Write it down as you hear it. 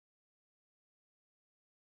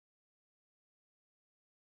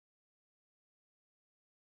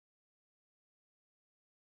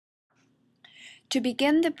To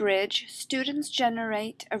begin the bridge, students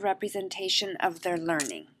generate a representation of their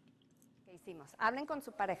learning. ¿Qué hicimos? Hablen con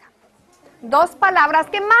su pareja. Dos palabras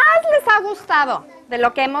que más les ha gustado de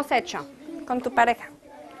lo que hemos hecho con tu pareja.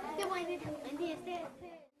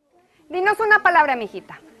 Dinos una palabra,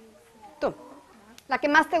 mijita. Tú, la que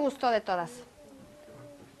más te gustó de todas.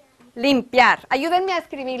 Limpiar. Ayúdenme a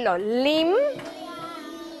escribirlo. Limpiar.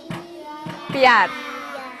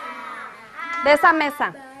 De esa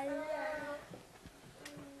mesa.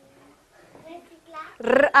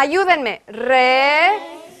 Ayúdenme. Reciclar.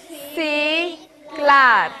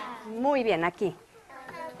 Muy bien, aquí.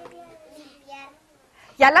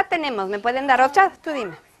 Ya la tenemos. ¿Me pueden dar otra? Tú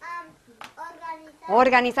dime.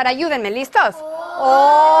 Organizar. Ayúdenme. ¿Listos?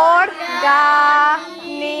 Organizar.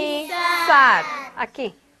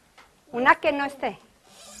 Aquí. Una que no esté.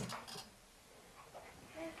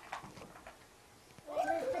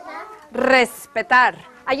 Respetar.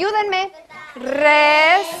 Ayúdenme.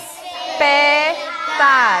 Respetar.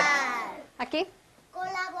 Aquí.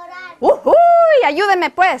 Colaborar. ¡Uy! Ayúdenme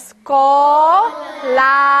pues. Colaborar.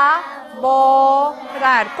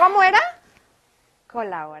 ¿Cómo era?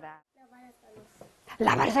 Colaborar.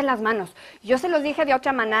 Lavarse las manos. Yo se los dije de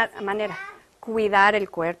otra manera. Cuidar el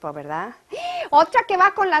cuerpo, ¿verdad? Otra que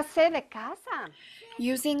va con la C de casa.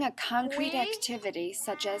 Using a concrete activity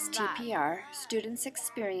such as TPR, students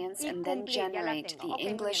experience and then generate the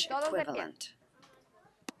English equivalent.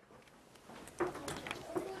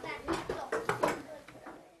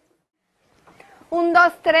 1,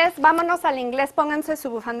 2, 3, vámonos al inglés, pónganse su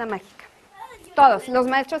bufanda mágica. Todos, los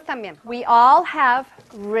maestros también. We all have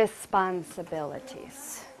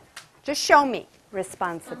responsibilities. Just show me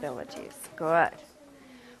responsibilities. Good.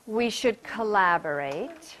 We should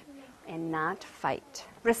collaborate and not fight.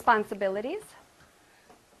 Responsibilities.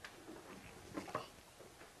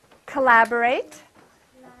 Collaborate.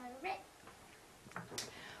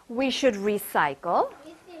 We should recycle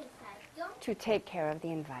to take care of the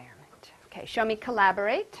environment. Okay, show me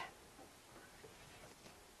collaborate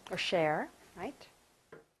or share, right?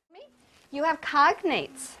 You have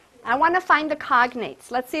cognates. I want to find the cognates.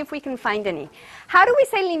 Let's see if we can find any. How do we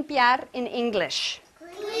say limpiar in English?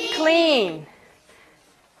 Clean.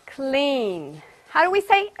 Clean. How do we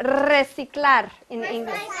say reciclar in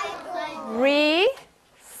English?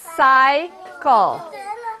 Recycle.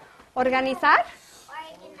 Organizar?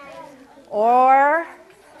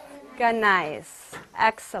 Organize.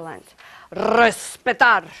 Excellent.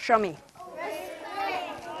 Respetar. Show me.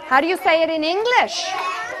 How do you say it in English?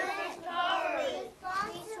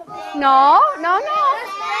 No.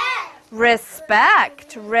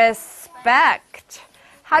 Respect. Respect.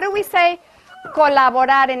 How do we say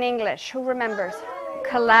colaborar in English? Who remembers?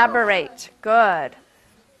 Collaborate. Good.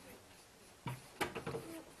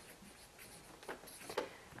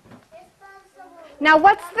 Now,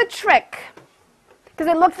 what's the trick? Because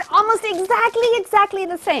it looks almost exactly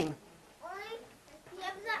the same.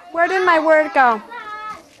 Where did my word go?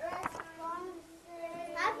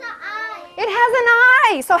 It has an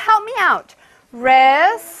I, so help me out.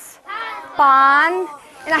 Respond.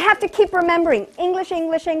 And I have to keep remembering, English,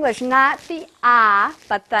 not the A,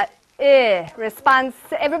 but the I.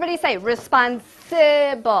 Everybody say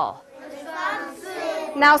responsible.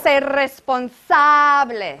 Now say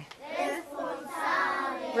responsable.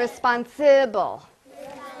 Responsible.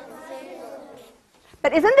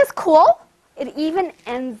 But isn't this cool? It even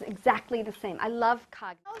ends exactly the same. I love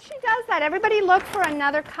cognate. Oh, she does that. Everybody look for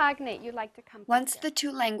another cognate you'd like to come. Once the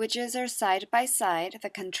two languages are side by side, the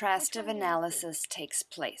contrastive analysis takes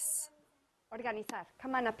place. Organizar.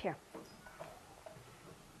 Come on up here.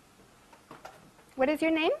 What is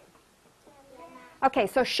your name? Okay,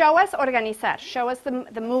 so show us organizar. Show us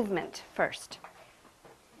the movement first.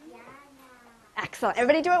 Excellent.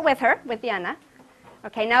 Everybody do it with her, with Diana.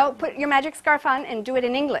 Okay, now put your magic scarf on and do it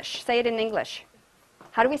in English. Say it in English.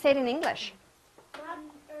 How do we say it in English?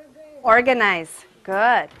 Organize.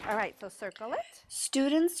 Good. All right, so circle it.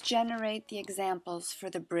 Students generate the examples for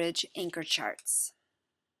the bridge anchor charts.